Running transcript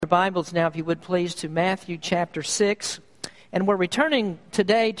Bibles now, if you would please, to Matthew chapter 6. And we're returning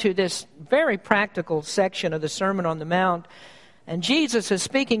today to this very practical section of the Sermon on the Mount. And Jesus is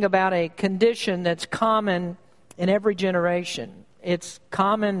speaking about a condition that's common in every generation. It's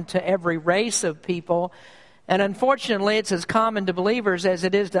common to every race of people. And unfortunately, it's as common to believers as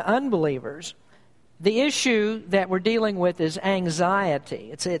it is to unbelievers. The issue that we're dealing with is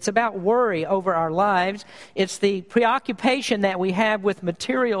anxiety. It's about worry over our lives. It's the preoccupation that we have with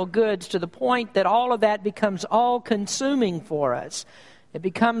material goods to the point that all of that becomes all-consuming for us. It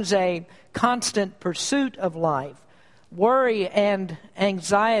becomes a constant pursuit of life. Worry and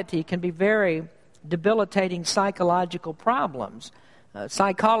anxiety can be very debilitating psychological problems.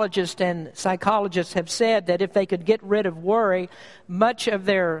 Psychologists have said that if they could get rid of worry, much of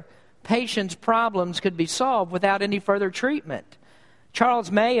their patients' problems could be solved without any further treatment.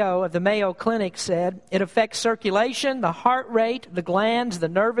 Charles Mayo of the Mayo Clinic said, "It affects circulation, the heart rate, the glands, the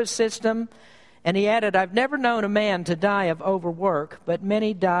nervous system." And he added, "I've never known a man to die of overwork, but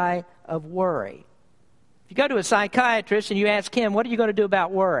many die of worry." If you go to a psychiatrist and you ask him, "What are you going to do about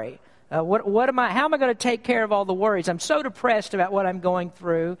worry? How am I going to take care of all the worries? I'm so depressed about what I'm going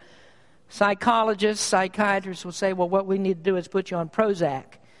through." Psychiatrists will say, "Well, what we need to do is put you on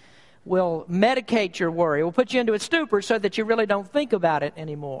Prozac. We'll medicate your worry. We'll put you into a stupor so that you really don't think about it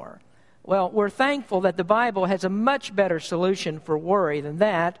anymore." Well, we're thankful that the Bible has a much better solution for worry than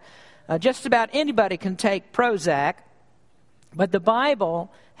that. Just about anybody can take Prozac, but the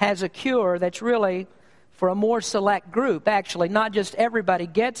Bible has a cure that's really for a more select group. Actually, not just everybody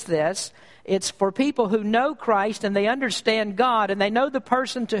gets this. It's for people who know Christ and they understand God and they know the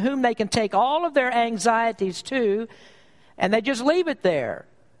person to whom they can take all of their anxieties to, and they just leave it there.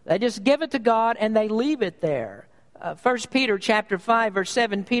 They just give it to God and they leave it there. 1 Peter chapter 5, verse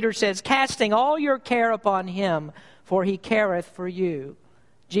 7, Peter says, "Casting all your care upon him, for he careth for you."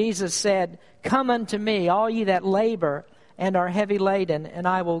 Jesus said, "Come unto me, all ye that labor and are heavy laden, and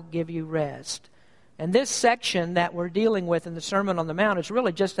I will give you rest." And this section that we're dealing with in the Sermon on the Mount is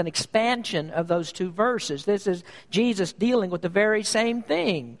really just an expansion of those two verses. This is Jesus dealing with the very same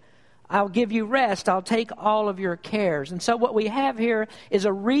thing. I'll give you rest. I'll take all of your cares. And so what we have here is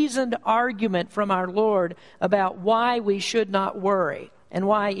a reasoned argument from our Lord about why we should not worry and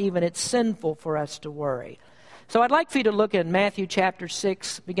why even it's sinful for us to worry. So I'd like for you to look at Matthew chapter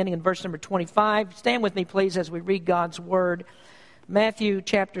 6, beginning in verse number 25. Stand with me, please, as we read God's Word. Matthew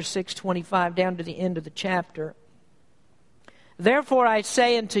chapter 6, 25, down to the end of the chapter. "Therefore I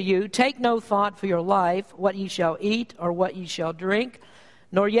say unto you, take no thought for your life, what ye shall eat or what ye shall drink,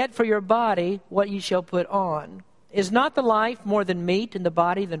 nor yet for your body what ye shall put on. Is not the life more than meat, and the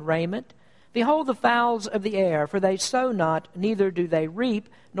body than raiment? Behold the fowls of the air, for they sow not, neither do they reap,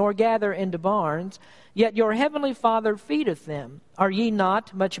 nor gather into barns, yet your heavenly Father feedeth them. Are ye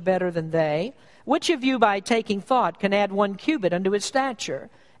not much better than they? Which of you by taking thought can add 1 cubit unto his stature?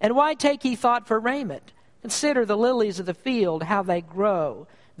 And why take ye thought for raiment? Consider the lilies of the field, how they grow.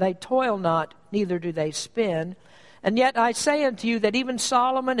 They toil not, neither do they spin. And yet I say unto you that even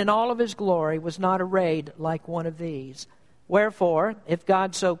Solomon in all of his glory was not arrayed like one of these. Wherefore, if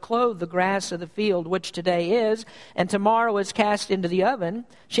God so clothe the grass of the field, which today is, and tomorrow is cast into the oven,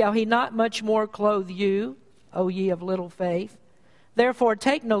 shall he not much more clothe you, O ye of little faith? Therefore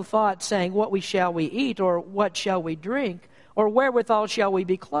take no thought, saying, What shall we eat, or what shall we drink, or wherewithal shall we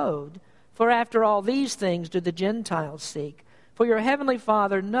be clothed? For after all these things do the Gentiles seek. For your heavenly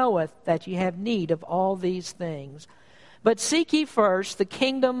Father knoweth that ye have need of all these things. But seek ye first the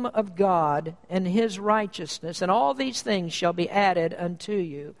kingdom of God and his righteousness, and all these things shall be added unto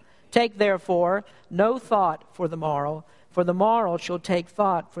you. Take therefore no thought for the morrow shall take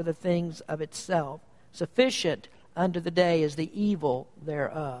thought for the things of itself. Sufficient unto the day is the evil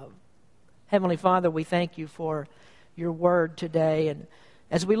thereof. Heavenly Father, we thank you for your word today. And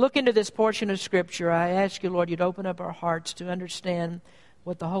as we look into this portion of Scripture, I ask you, Lord, you'd open up our hearts to understand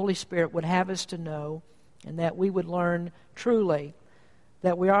what the Holy Spirit would have us to know, and that we would learn truly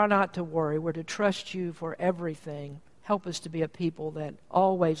that we are not to worry. We're to trust you for everything. Help us to be a people that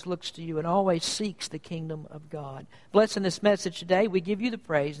always looks to you and always seeks the kingdom of God. Bless in this message today. We give you the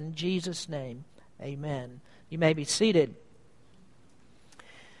praise in Jesus' name. Amen. You may be seated.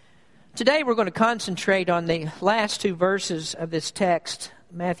 Today we're going to concentrate on the last two verses of this text,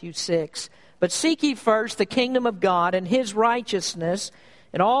 Matthew 6. But seek ye first the kingdom of God and his righteousness,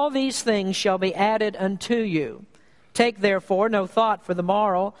 and all these things shall be added unto you. Take therefore no thought for the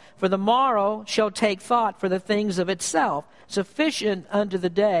morrow shall take thought for the things of itself. Sufficient unto the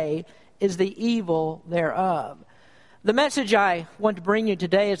day is the evil thereof. The message I want to bring you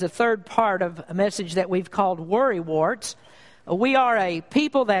today is the third part of a message that we've called Worry Warts. We are a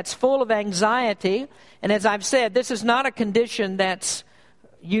people that's full of anxiety. And as I've said, this is not a condition that's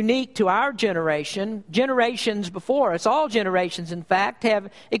unique to our generation. Generations before us, all generations in fact, have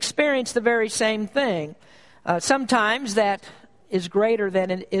experienced the very same thing. Sometimes that is greater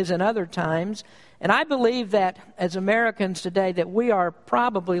than it is in other times. And I believe that as Americans today that we are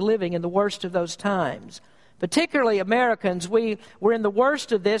probably living in the worst of those times. Particularly Americans, we're in the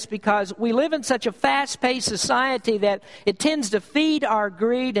worst of this because we live in such a fast-paced society that it tends to feed our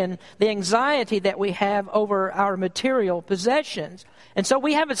greed and the anxiety that we have over our material possessions. And so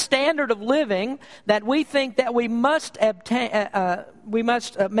we have a standard of living that we think that we must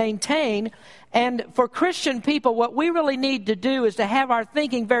maintain. And for Christian people, what we really need to do is to have our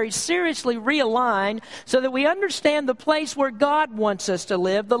thinking very seriously realigned so that we understand the place where God wants us to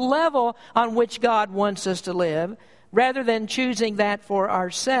live, the level on which God wants us to live, rather than choosing that for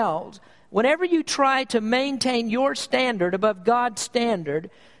ourselves. Whenever you try to maintain your standard above God's standard,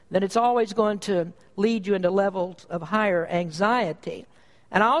 then it's always going to lead you into levels of higher anxiety.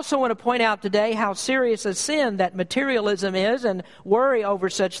 And I also want to point out today how serious a sin that materialism is and worry over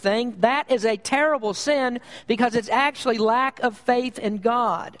such things. That is a terrible sin because it's actually lack of faith in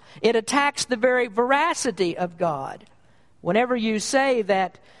God. It attacks the very veracity of God. Whenever you say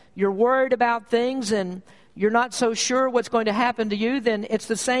that you're worried about things and you're not so sure what's going to happen to you, then it's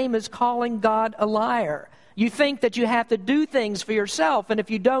the same as calling God a liar. You think that you have to do things for yourself, and if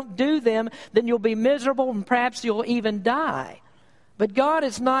you don't do them, then you'll be miserable and perhaps you'll even die. But God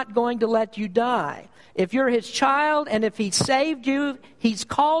is not going to let you die. If you're His child and if He saved you, He's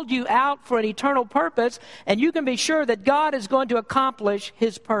called you out for an eternal purpose, and you can be sure that God is going to accomplish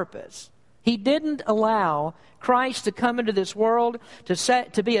His purpose. He didn't allow Christ to come into this world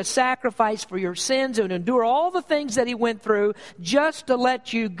to be a sacrifice for your sins and endure all the things that He went through just to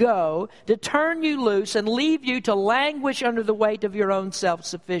let you go, to turn you loose and leave you to languish under the weight of your own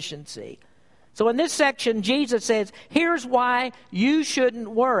self-sufficiency. So in this section, Jesus says, here's why you shouldn't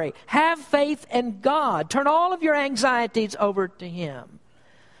worry. Have faith in God. Turn all of your anxieties over to Him.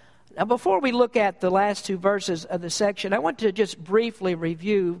 Now, before we look at the last two verses of the section, I want to just briefly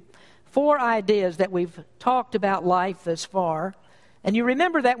review 4 ideas that we've talked about life thus far. And you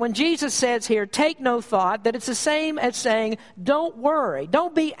remember that when Jesus says here, take no thought, that it's the same as saying, don't worry.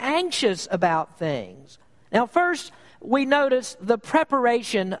 Don't be anxious about things. Now, first, we notice the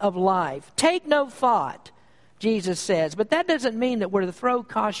preparation of life. Take no thought, Jesus says. But that doesn't mean that we're to throw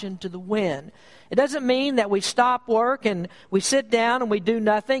caution to the wind. It doesn't mean that we stop work and we sit down and we do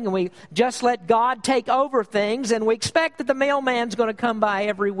nothing and we just let God take over things and we expect that the mailman's going to come by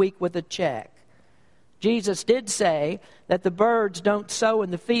every week with a check. Jesus did say that the birds don't sow in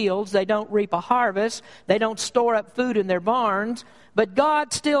the fields, they don't reap a harvest, they don't store up food in their barns, but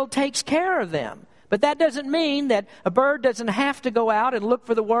God still takes care of them. But that doesn't mean that a bird doesn't have to go out and look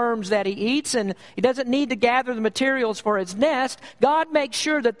for the worms that he eats, and he doesn't need to gather the materials for his nest. God makes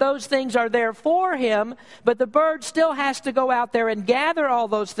sure that those things are there for him, but the bird still has to go out there and gather all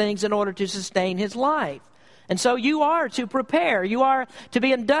those things in order to sustain his life. And so you are to prepare. You are to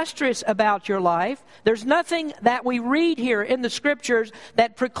be industrious about your life. There's nothing that we read here in the Scriptures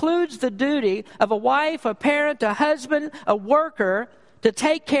that precludes the duty of a wife, a parent, a husband, a worker to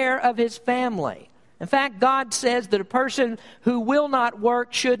take care of his family. In fact, God says that a person who will not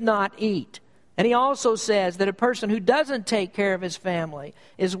work should not eat. And He also says that a person who doesn't take care of his family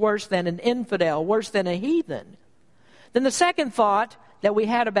is worse than an infidel, worse than a heathen. Then the second thought that we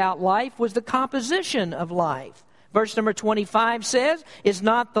had about life was the composition of life. Verse number 25 says, is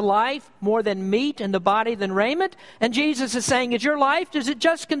not the life more than meat and the body than raiment? And Jesus is saying, is your life, does it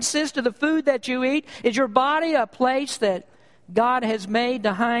just consist of the food that you eat? Is your body a place that God has made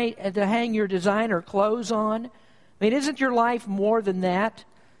to hang your designer clothes on? I mean, isn't your life more than that?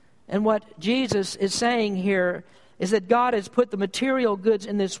 And what Jesus is saying here is that God has put the material goods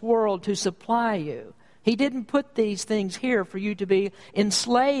in this world to supply you. He didn't put these things here for you to be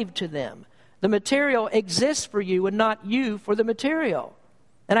enslaved to them. The material exists for you and not you for the material.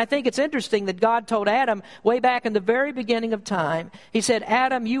 And I think it's interesting that God told Adam way back in the very beginning of time, He said,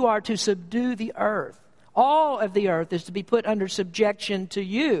 Adam, you are to subdue the earth. All of the earth is to be put under subjection to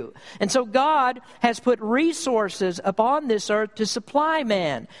you. And so God has put resources upon this earth to supply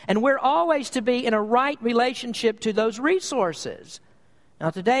man. And we're always to be in a right relationship to those resources. Now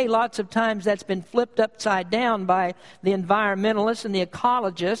today, lots of times that's been flipped upside down by the environmentalists and the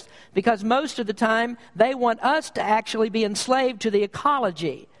ecologists, because most of the time they want us to actually be enslaved to the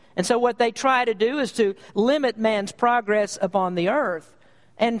ecology. And so what they try to do is to limit man's progress upon the earth.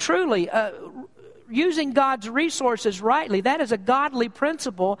 And truly, using God's resources rightly. That is a godly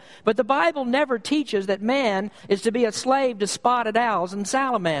principle, but the Bible never teaches that man is to be a slave to spotted owls and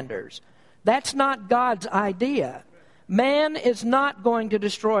salamanders. That's not God's idea. Man is not going to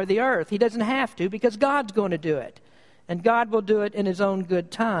destroy the earth. He doesn't have to, because God's going to do it. And God will do it in His own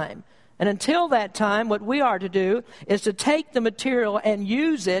good time. And until that time, what we are to do is to take the material and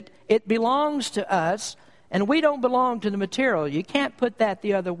use it. It belongs to us, and we don't belong to the material. You can't put that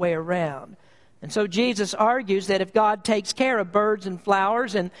the other way around. And so Jesus argues that if God takes care of birds and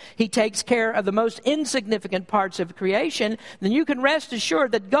flowers, and He takes care of the most insignificant parts of creation, then you can rest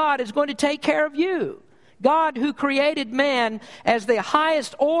assured that God is going to take care of you. God, who created man as the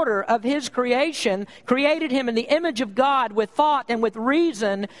highest order of His creation, created him in the image of God with thought and with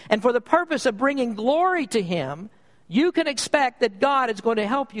reason and for the purpose of bringing glory to Him. You can expect that God is going to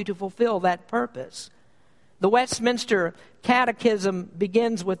help you to fulfill that purpose. The Westminster Catechism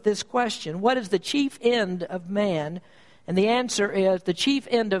begins with this question: what is the chief end of man? And the answer is, the chief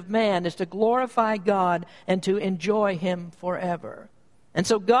end of man is to glorify God and to enjoy Him forever. And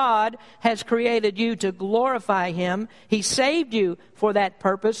so God has created you to glorify Him. He saved you for that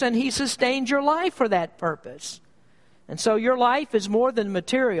purpose, and He sustained your life for that purpose. And so your life is more than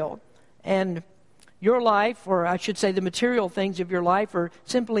material. And your life, or I should say the material things of your life, are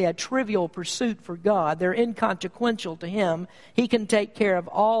simply a trivial pursuit for God. They're inconsequential to Him. He can take care of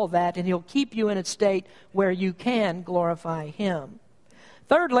all that, and He'll keep you in a state where you can glorify Him.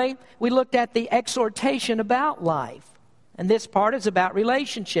 Thirdly, we looked at the exhortation about life. And this part is about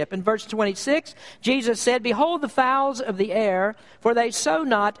relationship. In verse 26, Jesus said, "Behold the fowls of the air, for they sow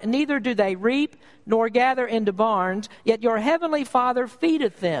not, neither do they reap, nor gather into barns, yet your heavenly Father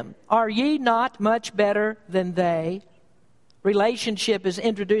feedeth them. Are ye not much better than they?" Relationship is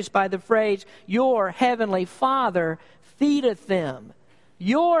introduced by the phrase, "Your heavenly Father feedeth them."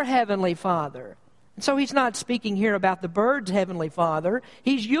 Your heavenly Father. And so He's not speaking here about the bird's heavenly Father.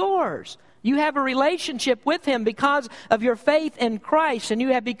 He's yours. You have a relationship with Him because of your faith in Christ, and you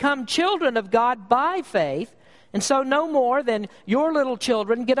have become children of God by faith. And so no more than your little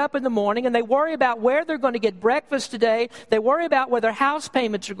children get up in the morning and they worry about where they're going to get breakfast today. They worry about whether house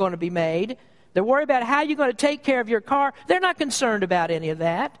payments are going to be made. They worry about how you're going to take care of your car. They're not concerned about any of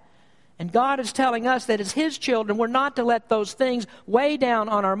that. And God is telling us that as His children, we're not to let those things weigh down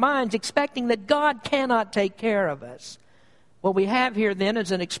on our minds, expecting that God cannot take care of us. What we have here then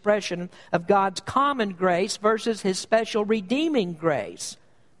is an expression of God's common grace versus His special redeeming grace.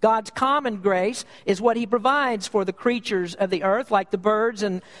 God's common grace is what He provides for the creatures of the earth, like the birds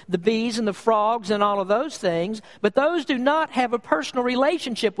and the bees and the frogs and all of those things. But those do not have a personal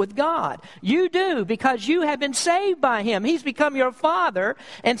relationship with God. You do, because you have been saved by Him. He's become your Father.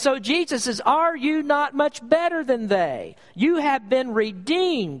 And so Jesus says, "Are you not much better than they?" You have been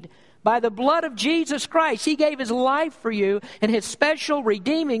redeemed by the blood of Jesus Christ. He gave His life for you, and His special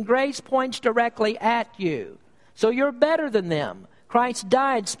redeeming grace points directly at you. So you're better than them. Christ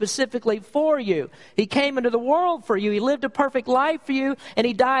died specifically for you. He came into the world for you. He lived a perfect life for you, and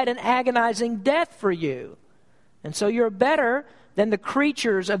He died an agonizing death for you. And so you're better than the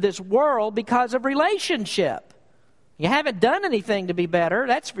creatures of this world because of relationship. You haven't done anything to be better,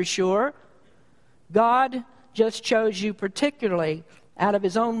 that's for sure. God just chose you particularly out of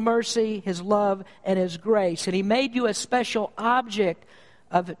His own mercy, His love, and His grace. And He made you a special object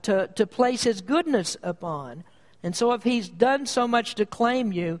to place His goodness upon. And so if He's done so much to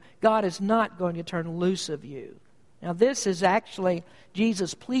claim you, God is not going to turn loose of you. Now this is actually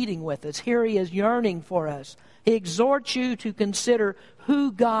Jesus pleading with us. Here He is yearning for us. He exhorts you to consider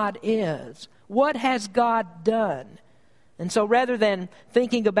who God is. What has God done? And so rather than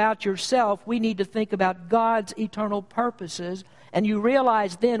thinking about yourself, we need to think about God's eternal purposes. And you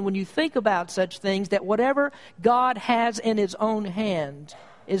realize then, when you think about such things, that whatever God has in His own hands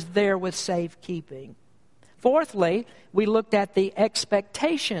is there with safekeeping. Fourthly, we looked at the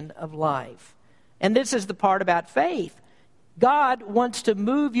expectation of life. And this is the part about faith. God wants to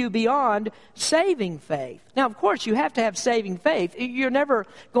move you beyond saving faith. Now, of course, you have to have saving faith. You're never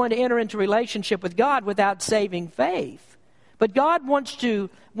going to enter into a relationship with God without saving faith. But God wants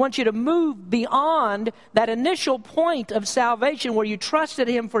you to move beyond that initial point of salvation where you trusted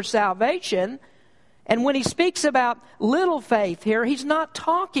Him for salvation. And when He speaks about little faith here, He's not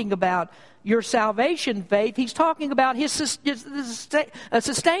talking about your salvation faith. He's talking about His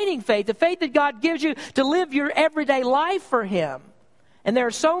sustaining faith, the faith that God gives you to live your everyday life for Him. And there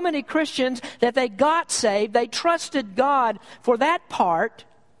are so many Christians that they got saved, they trusted God for that part,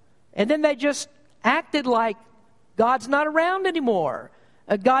 and then they just acted like God's not around anymore.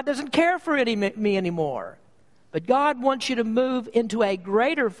 God doesn't care for me anymore. But God wants you to move into a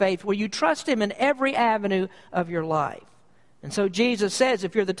greater faith where you trust Him in every avenue of your life. And so Jesus says,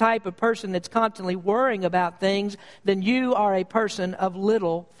 if you're the type of person that's constantly worrying about things, then you are a person of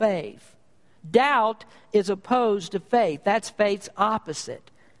little faith. Doubt is opposed to faith. That's faith's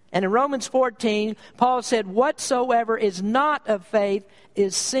opposite. And in Romans 14, Paul said, whatsoever is not of faith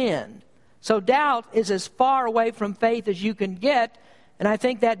is sin. So doubt is as far away from faith as you can get, and I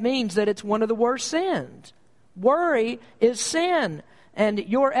think that means that it's one of the worst sins. Worry is sin. And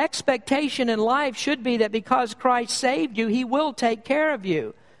your expectation in life should be that because Christ saved you, He will take care of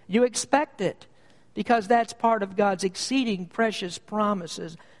you. You expect it because that's part of God's exceeding precious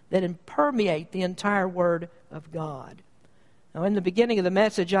promises that permeate the entire Word of God. Now, in the beginning of the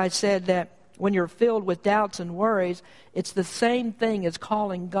message, I said that when you're filled with doubts and worries, it's the same thing as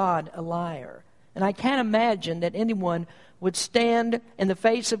calling God a liar. And I can't imagine that anyone would stand in the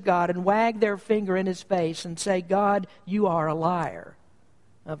face of God and wag their finger in His face and say, God, you are a liar.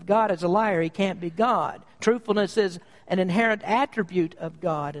 Now, if God is a liar, He can't be God. Truthfulness is an inherent attribute of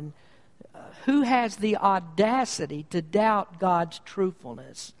God. And who has the audacity to doubt God's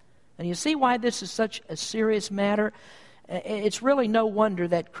truthfulness? And you see why this is such a serious matter? It's really no wonder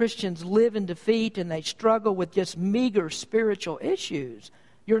that Christians live in defeat and they struggle with just meager spiritual issues.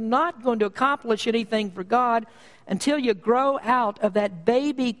 You're not going to accomplish anything for God until you grow out of that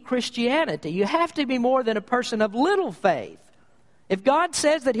baby Christianity. You have to be more than a person of little faith. If God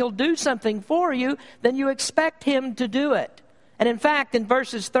says that He'll do something for you, then you expect Him to do it. And in fact, in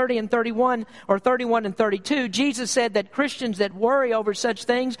verses 30 and 31, or 31 and 32, Jesus said that Christians that worry over such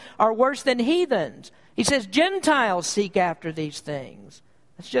things are worse than heathens. He says Gentiles seek after these things.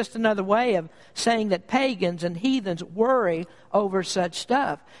 That's just another way of saying that pagans and heathens worry over such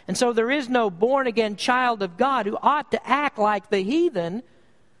stuff. And so there is no born-again child of God who ought to act like the heathen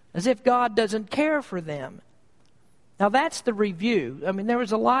as if God doesn't care for them. Now that's the review. I mean, there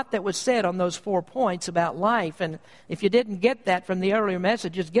was a lot that was said on those 4 points about life. And if you didn't get that from the earlier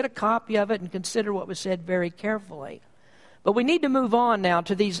messages, get a copy of it and consider what was said very carefully. But we need to move on now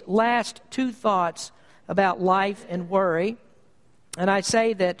to these last 2 thoughts about life and worry. And I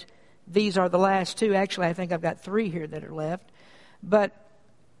say that these are the last 2. Actually, I think I've got 3 here that are left. But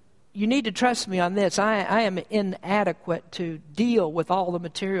you need to trust me on this. I am inadequate to deal with all the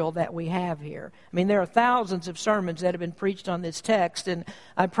material that we have here. I mean, there are thousands of sermons that have been preached on this text, and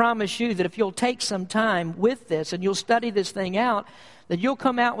I promise you that if you'll take some time with this and you'll study this thing out, that you'll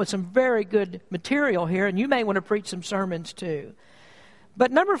come out with some very good material here, and you may want to preach some sermons too.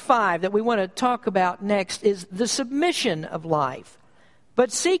 But number 5 that we want to talk about next is the submission of life.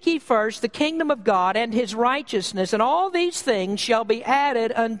 But seek ye first the kingdom of God and His righteousness, and all these things shall be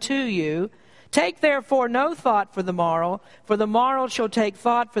added unto you. Take therefore no thought for the morrow shall take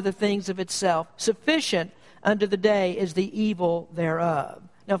thought for the things of itself. Sufficient unto the day is the evil thereof.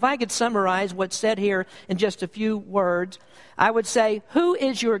 Now, if I could summarize what's said here in just a few words, I would say, who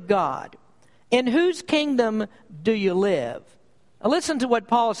is your God? In whose kingdom do you live? Now listen to what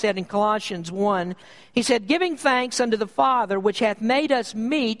Paul said in Colossians 1. He said, giving thanks unto the Father, which hath made us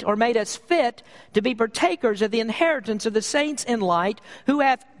meet, or made us fit, to be partakers of the inheritance of the saints in light, who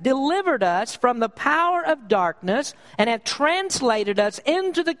hath delivered us from the power of darkness, and hath translated us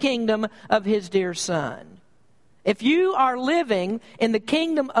into the kingdom of His dear Son. If you are living in the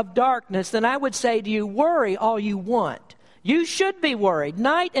kingdom of darkness, then I would say to you, worry all you want. You should be worried.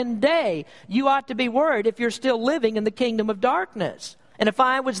 Night and day, you ought to be worried if you're still living in the kingdom of darkness. And if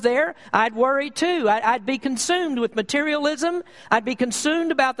I was there, I'd worry too. I'd be consumed with materialism. I'd be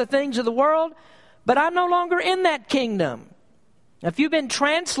consumed about the things of the world. But I'm no longer in that kingdom. If you've been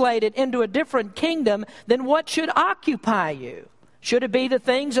translated into a different kingdom, then what should occupy you? Should it be the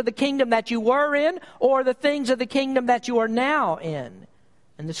things of the kingdom that you were in, or the things of the kingdom that you are now in?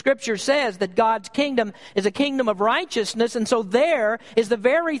 And the Scripture says that God's kingdom is a kingdom of righteousness, and so there is the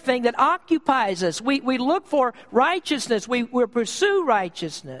very thing that occupies us. We look for righteousness. We pursue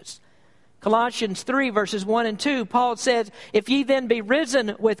righteousness. Colossians 3, verses 1 and 2, Paul says, if ye then be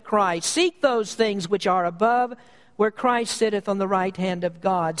risen with Christ, seek those things which are above, where Christ sitteth on the right hand of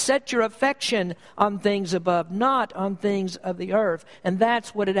God. Set your affection on things above, not on things of the earth. And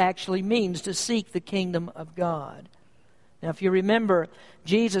that's what it actually means to seek the kingdom of God. Now, if you remember,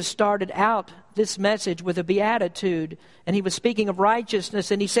 Jesus started out this message with a beatitude, and He was speaking of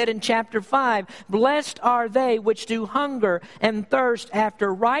righteousness, and He said in chapter 5, blessed are they which do hunger and thirst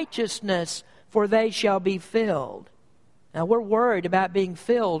after righteousness, for they shall be filled. Now, we're worried about being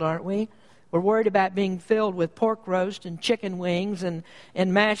filled, aren't we? We're worried about being filled with pork roast and chicken wings and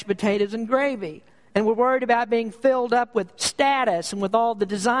mashed potatoes and gravy. And we're worried about being filled up with status and with all the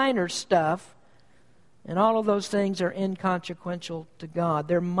designer stuff. And all of those things are inconsequential to God.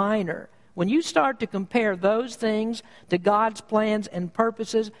 They're minor. When you start to compare those things to God's plans and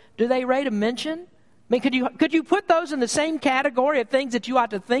purposes, do they rate a mention? I mean, could you put those in the same category of things that you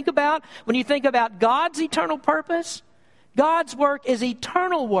ought to think about when you think about God's eternal purpose? God's work is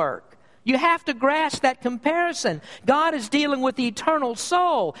eternal work. You have to grasp that comparison. God is dealing with the eternal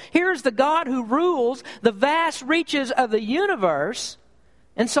soul. Here's the God who rules the vast reaches of the universe.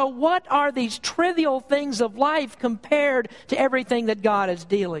 And so what are these trivial things of life compared to everything that God is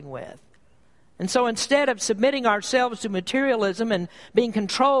dealing with? And so instead of submitting ourselves to materialism and being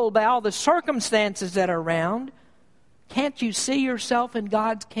controlled by all the circumstances that are around, can't you see yourself in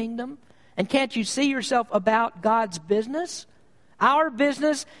God's kingdom? And can't you see yourself about God's business? Our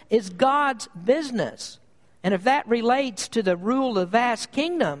business is God's business. And if that relates to the rule of the vast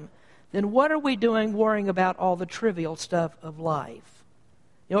kingdom, then what are we doing worrying about all the trivial stuff of life?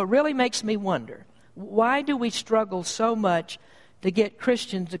 You know, it really makes me wonder, why do we struggle so much to get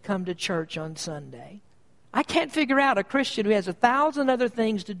Christians to come to church on Sunday? I can't figure out a Christian who has 1,000 other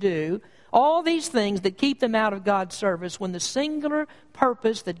things to do, all these things that keep them out of God's service, when the singular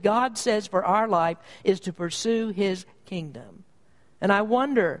purpose that God says for our life is to pursue His kingdom. And I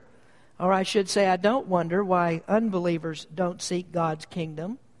wonder, or I should say I don't wonder, why unbelievers don't seek God's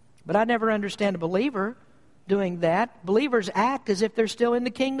kingdom. But I never understand a believer doing that. Believers act as if they're still in the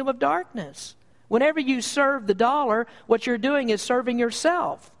kingdom of darkness. Whenever you serve the dollar, what you're doing is serving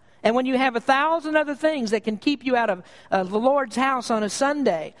yourself. And when you have 1,000 other things that can keep you out of the Lord's house on a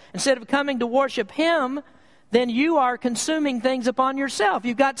Sunday, instead of coming to worship Him, then you are consuming things upon yourself.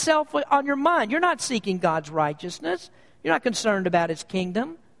 You've got self on your mind. You're not seeking God's righteousness. You're not concerned about His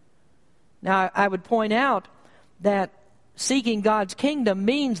kingdom. Now, I would point out that seeking God's kingdom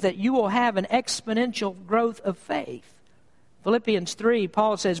means that you will have an exponential growth of faith. Philippians 3,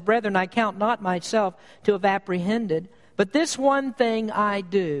 Paul says, "Brethren, I count not myself to have apprehended, but this one thing I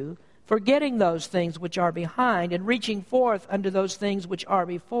do, forgetting those things which are behind, and reaching forth unto those things which are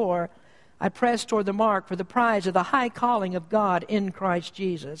before, I press toward the mark for the prize of the high calling of God in Christ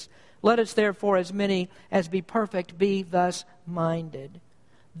Jesus. Let us therefore, as many as be perfect, be thus minded."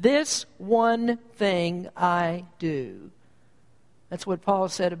 This one thing I do. That's what Paul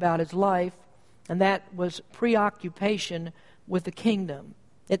said about his life, and that was preoccupation with the kingdom.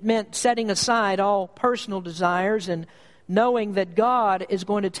 It meant setting aside all personal desires and knowing that God is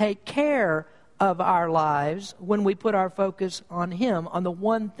going to take care of our lives when we put our focus on Him, on the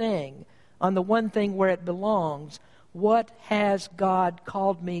one thing where it belongs. What has God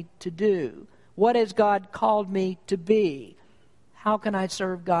called me to do? What has God called me to be? How can I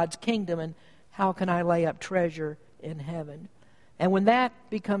serve God's kingdom, and how can I lay up treasure in heaven? And when that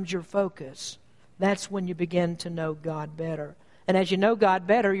becomes your focus, that's when you begin to know God better. And as you know God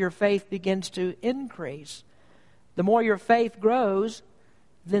better, your faith begins to increase. The more your faith grows,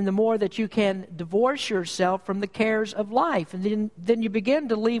 then the more that you can divorce yourself from the cares of life. And then you begin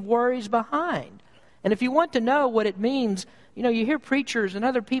to leave worries behind. And if you want to know what it means, you know, you hear preachers and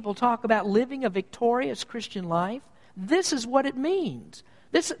other people talk about living a victorious Christian life. This is what it means.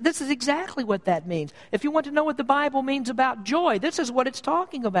 This is exactly what that means. If you want to know what the Bible means about joy, this is what it's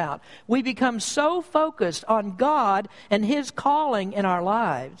talking about. We become so focused on God and His calling in our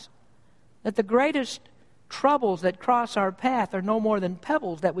lives that the greatest troubles that cross our path are no more than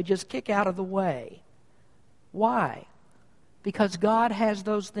pebbles that we just kick out of the way. Why? Because God has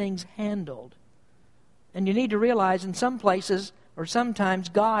those things handled. And you need to realize in some places, or sometimes,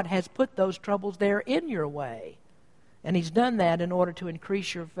 God has put those troubles there in your way. And He's done that in order to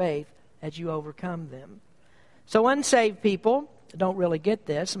increase your faith as you overcome them. So unsaved people don't really get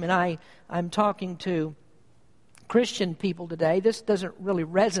this. I mean, I'm talking to Christian people today. This doesn't really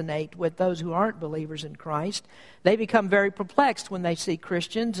resonate with those who aren't believers in Christ. They become very perplexed when they see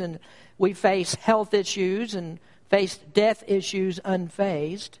Christians, and we face health issues and face death issues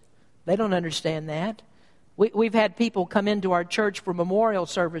unfazed. They don't understand that. We've had people come into our church for memorial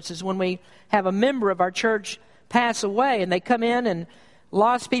services when we have a member of our church pass away, and they come in, and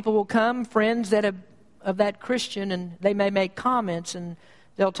lost people will come, friends that have, of that Christian, and they may make comments, and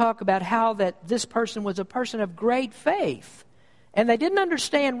they'll talk about how that this person was a person of great faith, and they didn't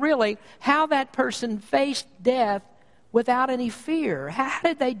understand really how that person faced death without any fear. How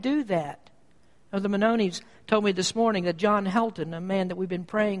did they do that? Now, the Manonis told me this morning that John Helton, a man that we've been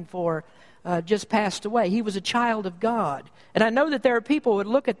praying for, just passed away. He was a child of God. And I know that there are people who would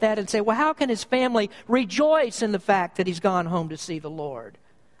look at that and say, well, how can his family rejoice in the fact that he's gone home to see the Lord?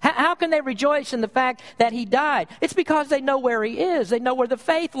 How can they rejoice in the fact that he died? It's because they know where he is. They know where the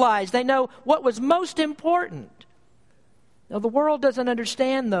faith lies. They know what was most important. Now, the world doesn't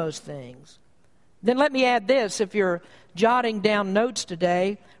understand those things. Then let me add this. If you're jotting down notes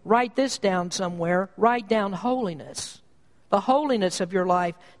today, write this down somewhere. Write down holiness. The holiness of your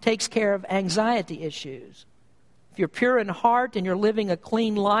life takes care of anxiety issues. If you're pure in heart and you're living a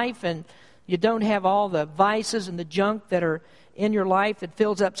clean life and you don't have all the vices and the junk that are in your life that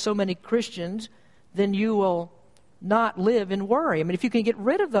fills up so many Christians, then you will not live in worry. I mean, if you can get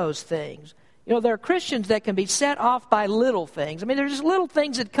rid of those things. You know, there are Christians that can be set off by little things. I mean, there's just little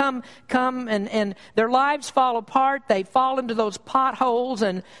things that come and their lives fall apart. They fall into those potholes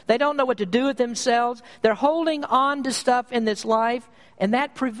and they don't know what to do with themselves. They're holding on to stuff in this life, and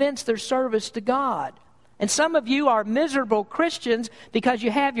that prevents their service to God. And some of you are miserable Christians because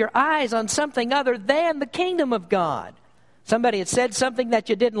you have your eyes on something other than the kingdom of God. Somebody had said something that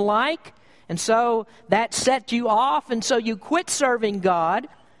you didn't like, and so that set you off, and so you quit serving God.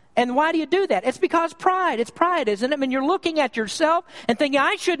 And why do you do that? It's because pride. It's pride, isn't it? I mean, you're looking at yourself and thinking,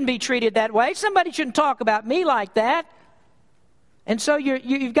 I shouldn't be treated that way. Somebody shouldn't talk about me like that. And so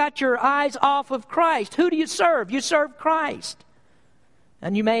you've got your eyes off of Christ. Who do you serve? You serve Christ.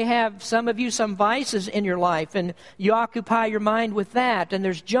 And you may have, some of you, some vices in your life, and you occupy your mind with that, and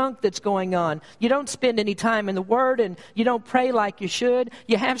there's junk that's going on. You don't spend any time in the Word, and you don't pray like you should.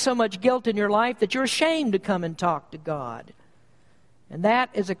 You have so much guilt in your life that you're ashamed to come and talk to God. And that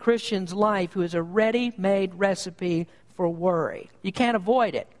is a Christian's life who is a ready-made recipe for worry. You can't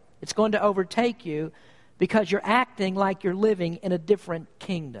avoid it. It's going to overtake you because you're acting like you're living in a different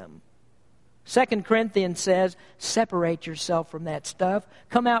kingdom. 2 Corinthians says, separate yourself from that stuff.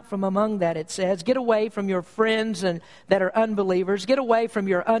 Come out from among that, it says. Get away from your friends that are unbelievers. Get away from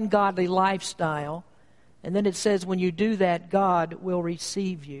your ungodly lifestyle. And then it says, when you do that, God will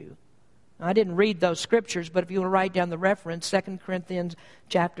receive you. Now, I didn't read those scriptures, but if you want to write down the reference, 2 Corinthians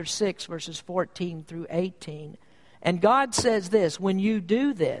chapter 6, verses 14 through 18. And God says this, when you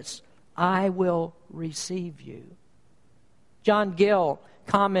do this, I will receive you. John Gill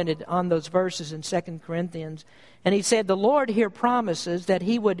commented on those verses in 2 Corinthians, and he said, the Lord here promises that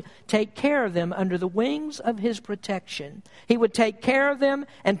He would take care of them under the wings of His protection. He would take care of them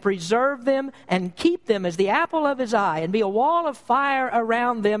and preserve them and keep them as the apple of His eye and be a wall of fire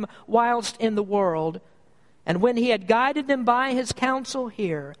around them whilst in the world. And when He had guided them by His counsel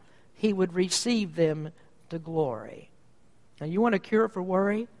here, He would receive them to glory. Now, you want a cure for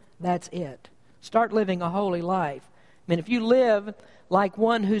worry? That's it. Start living a holy life. I mean, if you live like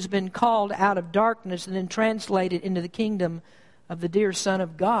one who's been called out of darkness and then translated into the kingdom of the dear Son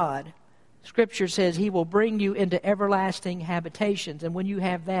of God, Scripture says He will bring you into everlasting habitations. And when you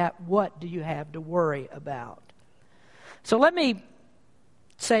have that, what do you have to worry about? So let me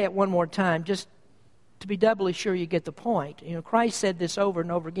say it one more time, just to be doubly sure you get the point. You know, Christ said this over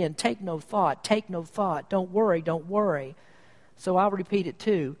and over again, take no thought, don't worry. So I'll repeat it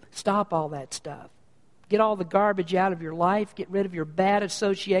too. Stop all that stuff. Get all the garbage out of your life. Get rid of your bad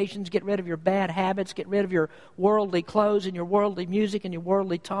associations. Get rid of your bad habits. Get rid of your worldly clothes and your worldly music and your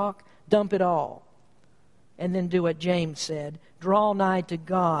worldly talk. Dump it all. And then do what James said. Draw nigh to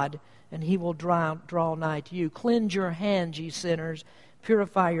God, and He will draw nigh to you. Cleanse your hands, ye sinners.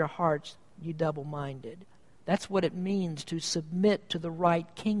 Purify your hearts, ye double-minded. That's what it means to submit to the right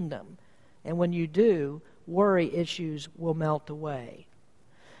kingdom. And when you do, worry issues will melt away.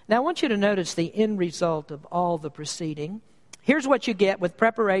 Now, I want you to notice the end result of all the preceding. Here's what you get with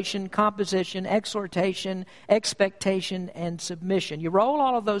preparation, composition, exhortation, expectation, and submission. You roll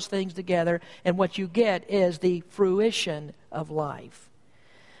all of those things together, and what you get is the fruition of life.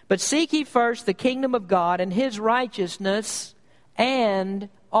 But seek ye first the kingdom of God and His righteousness, and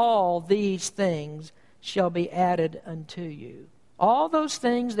all these things shall be added unto you. All those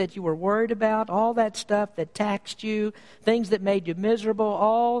things that you were worried about, all that stuff that taxed you, things that made you miserable,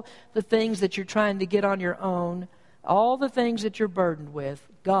 all the things that you're trying to get on your own, all the things that you're burdened with,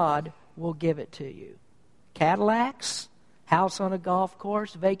 God will give it to you. Cadillacs? House on a golf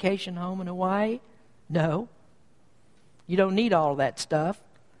course? Vacation home in Hawaii? No. You don't need all of that stuff.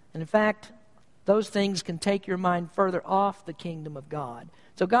 And in fact, those things can take your mind further off the kingdom of God.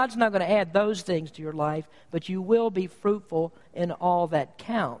 So God's not going to add those things to your life, but you will be fruitful in all that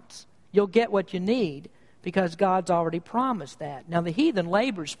counts. You'll get what you need because God's already promised that. Now, the heathen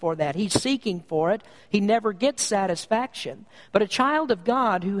labors for that. He's seeking for it. He never gets satisfaction. But a child of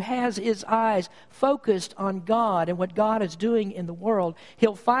God who has his eyes focused on God and what God is doing in the world,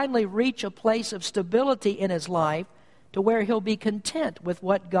 he'll finally reach a place of stability in his life to where he'll be content with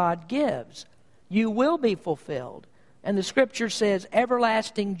what God gives. You will be fulfilled. And the Scripture says,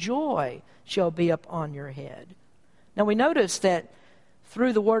 everlasting joy shall be upon your head. Now we notice that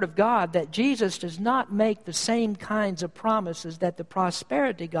through the Word of God that Jesus does not make the same kinds of promises that the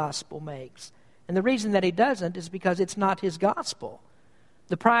prosperity gospel makes. And the reason that he doesn't is because it's not his gospel.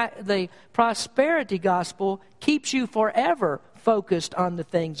 The prosperity gospel keeps you forever focused on the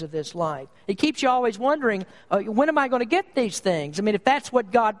things of this life. It keeps you always wondering, when am I going to get these things? I mean, if that's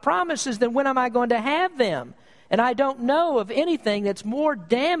what God promises, then when am I going to have them? And I don't know of anything that's more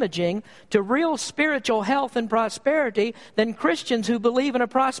damaging to real spiritual health and prosperity than Christians who believe in a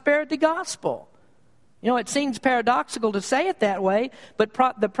prosperity gospel. You know, it seems paradoxical to say it that way, but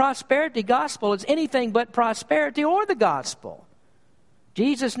the prosperity gospel is anything but prosperity or the gospel.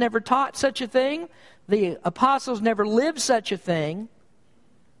 Jesus never taught such a thing. The apostles never lived such a thing.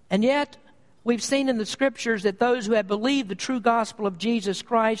 And yet, we've seen in the Scriptures that those who have believed the true gospel of Jesus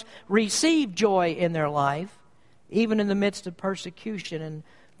Christ receive joy in their life, even in the midst of persecution and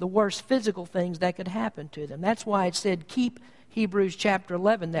the worst physical things that could happen to them. That's why it said, keep Hebrews chapter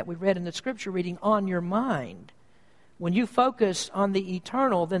 11 that we read in the Scripture reading on your mind. When you focus on the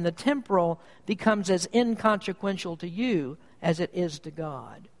eternal, then the temporal becomes as inconsequential to you as it is to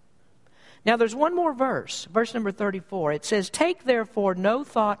God. Now there's one more verse, verse number 34. It says, take therefore no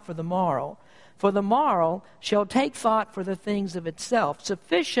thought for the morrow shall take thought for the things of itself.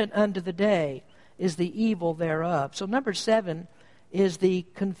 Sufficient unto the day is the evil thereof. So number 7 is the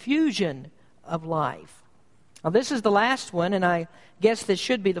confusion of life. Now this is the last one, and I guess this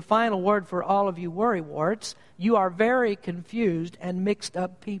should be the final word for all of you worrywarts. You are very confused and mixed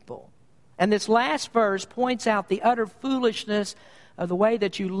up people. And this last verse points out the utter foolishness of the way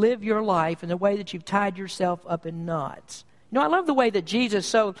that you live your life and the way that you've tied yourself up in knots. You know, I love the way that Jesus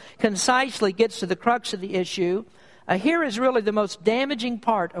so concisely gets to the crux of the issue. Here is really the most damaging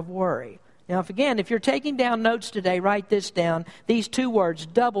part of worry. Now, if you're taking down notes today, write this down. These two words,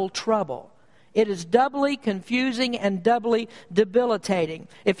 double trouble. It is doubly confusing and doubly debilitating.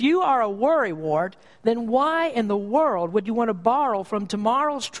 If you are a worrywart, then why in the world would you want to borrow from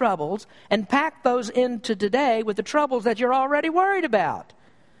tomorrow's troubles and pack those into today with the troubles that you're already worried about?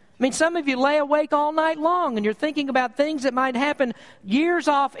 I mean, some of you lay awake all night long and you're thinking about things that might happen years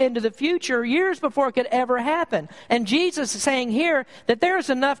off into the future, years before it could ever happen. And Jesus is saying here that there's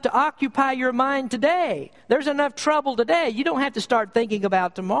enough to occupy your mind today. There's enough trouble today. You don't have to start thinking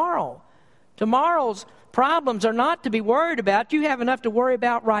about tomorrow. Tomorrow's problems are not to be worried about. You have enough to worry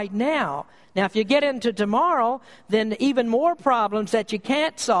about right now. Now, if you get into tomorrow, then even more problems that you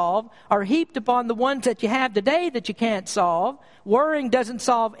can't solve are heaped upon the ones that you have today that you can't solve. Worrying doesn't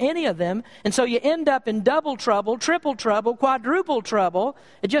solve any of them. And so you end up in double trouble, triple trouble, quadruple trouble.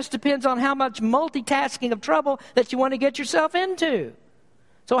 It just depends on how much multitasking of trouble that you want to get yourself into.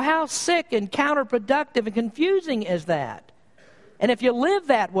 So how sick and counterproductive and confusing is that? And if you live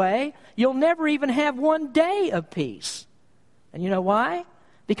that way, you'll never even have one day of peace. And you know why?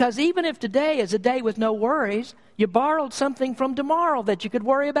 Because even if today is a day with no worries, you borrowed something from tomorrow that you could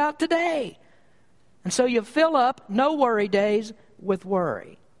worry about today. And so you fill up no worry days with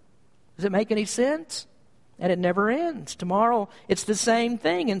worry. Does it make any sense? And it never ends. Tomorrow, it's the same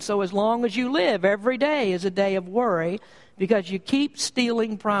thing. And so as long as you live, every day is a day of worry because you keep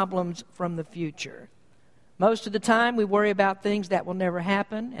stealing problems from the future. Most of the time, we worry about things that will never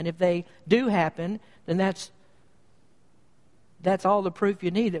happen. And if they do happen, then that's all the proof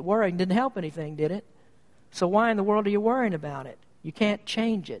you need that worrying didn't help anything, did it? So why in the world are you worrying about it? You can't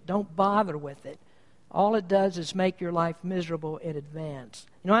change it. Don't bother with it. All it does is make your life miserable in advance.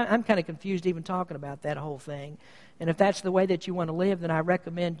 You know, I'm kind of confused even talking about that whole thing. And if that's the way that you want to live, then I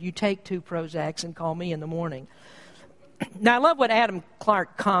recommend you take 2 Prozacs and call me in the morning. Now, I love what Adam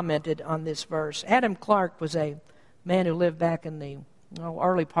Clark commented on this verse. Adam Clark was a man who lived back in the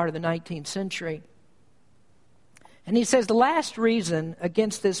early part of the 19th century. And he says the last reason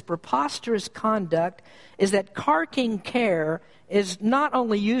against this preposterous conduct is that carking care is not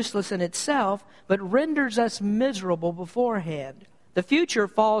only useless in itself, but renders us miserable beforehand. The future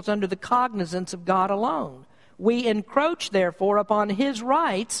falls under the cognizance of God alone. We encroach, therefore, upon His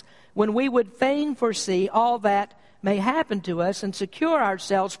rights when we would fain foresee all that may happen to us and secure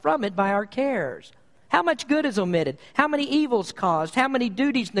ourselves from it by our cares. How much good is omitted? How many evils caused? How many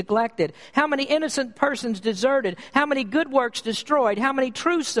duties neglected? How many innocent persons deserted? How many good works destroyed? How many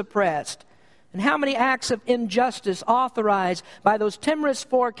truths suppressed? And how many acts of injustice authorized by those timorous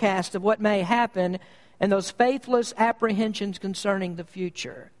forecasts of what may happen and those faithless apprehensions concerning the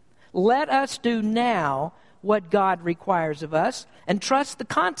future? Let us do now what God requires of us and trust the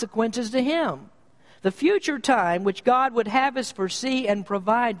consequences to Him. The future time which God would have us foresee and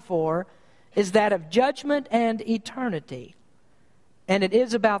provide for is that of judgment and eternity. And it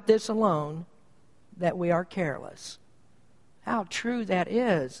is about this alone that we are careless. How true that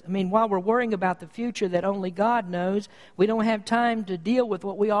is. I mean, while we're worrying about the future that only God knows, we don't have time to deal with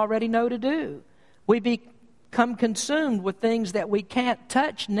what we already know to do. We become consumed with things that we can't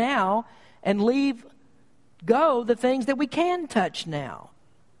touch now and leave go the things that we can touch now.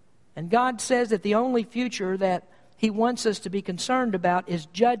 And God says that the only future that He wants us to be concerned about is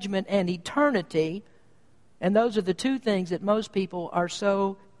judgment and eternity. And those are the two things that most people are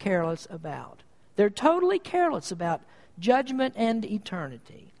so careless about. They're totally careless about judgment and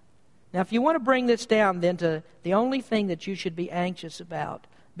eternity. Now, if you want to bring this down then to the only thing that you should be anxious about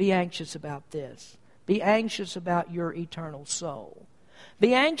this. Be anxious about your eternal soul.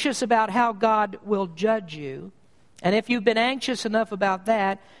 Be anxious about how God will judge you. And if you've been anxious enough about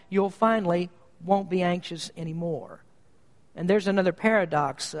that, you'll finally won't be anxious anymore. And there's another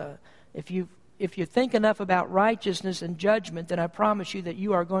paradox. If you think enough about righteousness and judgment, then I promise you that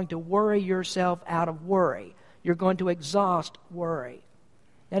you are going to worry yourself out of worry. You're going to exhaust worry.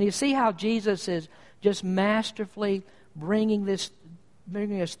 Now, do you see how Jesus is just masterfully bringing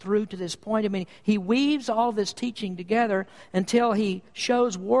us through to this point? I mean, He weaves all this teaching together until He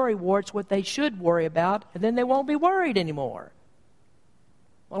shows worrywarts what they should worry about, and then they won't be worried anymore.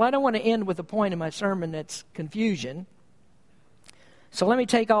 Well, I don't want to end with a point in my sermon that's confusion. So let me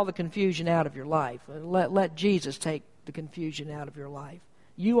take all the confusion out of your life. Let Jesus take the confusion out of your life.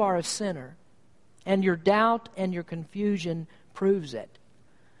 You are a sinner, and your doubt and your confusion proves it.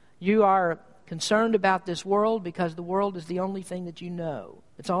 You are concerned about this world because the world is the only thing that you know.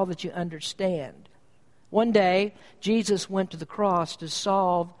 It's all that you understand. One day, Jesus went to the cross to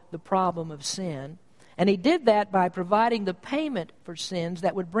solve the problem of sin, and He did that by providing the payment for sins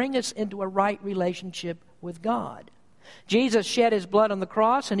that would bring us into a right relationship with God. Jesus shed His blood on the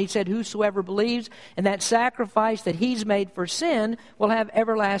cross, and He said, whosoever believes in that sacrifice that He's made for sin will have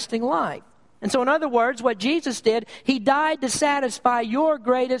everlasting life. And so in other words, what Jesus did, He died to satisfy your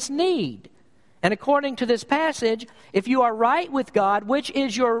greatest need. And according to this passage, if you are right with God, which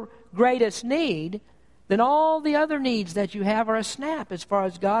is your greatest need, then all the other needs that you have are a snap as far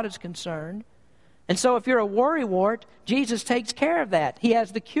as God is concerned. And so if you're a worrywart, Jesus takes care of that. He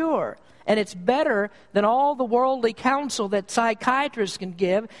has the cure. And it's better than all the worldly counsel that psychiatrists can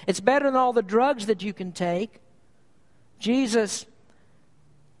give. It's better than all the drugs that you can take. Jesus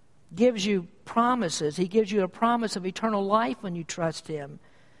gives you promises. He gives you a promise of eternal life when you trust Him.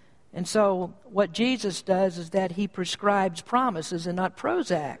 And so what Jesus does is that He prescribes promises and not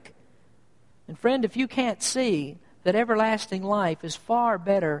Prozac. And friend, if you can't see that everlasting life is far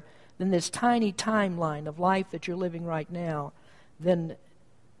better than this tiny timeline of life that you're living right now, then,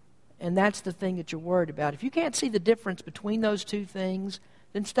 and that's the thing that you're worried about. If you can't see the difference between those two things,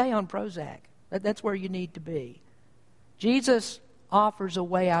 then stay on Prozac. That's where you need to be. Jesus offers a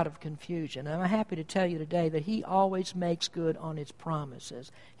way out of confusion. And I'm happy to tell you today that He always makes good on His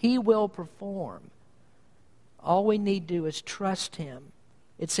promises. He will perform. All we need to do is trust Him.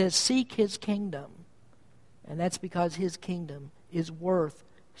 It says seek His kingdom. And that's because His kingdom is worth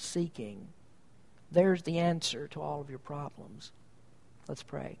seeking. There's the answer to all of your problems. Let's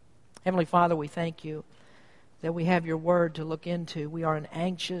pray. Heavenly Father, we thank You that we have Your word to look into. We are an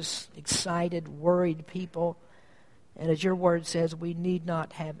anxious, excited, worried people. And as Your word says, we need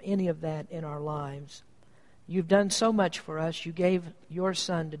not have any of that in our lives. You've done so much for us. You gave Your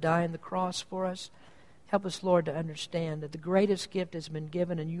Son to die on the cross for us. Help us, Lord, to understand that the greatest gift has been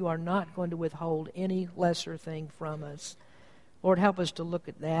given, and You are not going to withhold any lesser thing from us. Lord, help us to look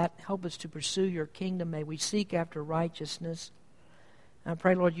at that. Help us to pursue Your kingdom. May we seek after righteousness. I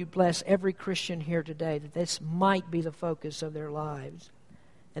pray, Lord, You bless every Christian here today, that this might be the focus of their lives.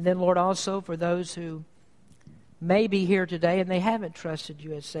 And then, Lord, also for those who may be here today and they haven't trusted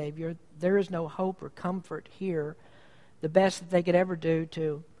You as Savior, there is no hope or comfort here. The best that they could ever do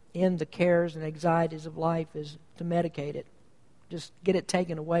to end the cares and anxieties of life is to medicate it. Just get it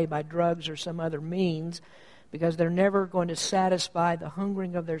taken away by drugs or some other means, because they're never going to satisfy the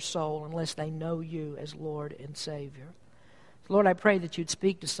hungering of their soul unless they know You as Lord and Savior. So Lord, I pray that You'd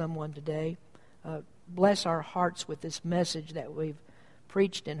speak to someone today. Bless our hearts with this message that we've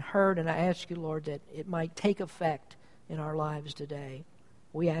preached and heard, and I ask You, Lord, that it might take effect in our lives today.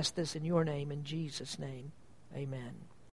 We ask this in Your name, in Jesus' name. Amen.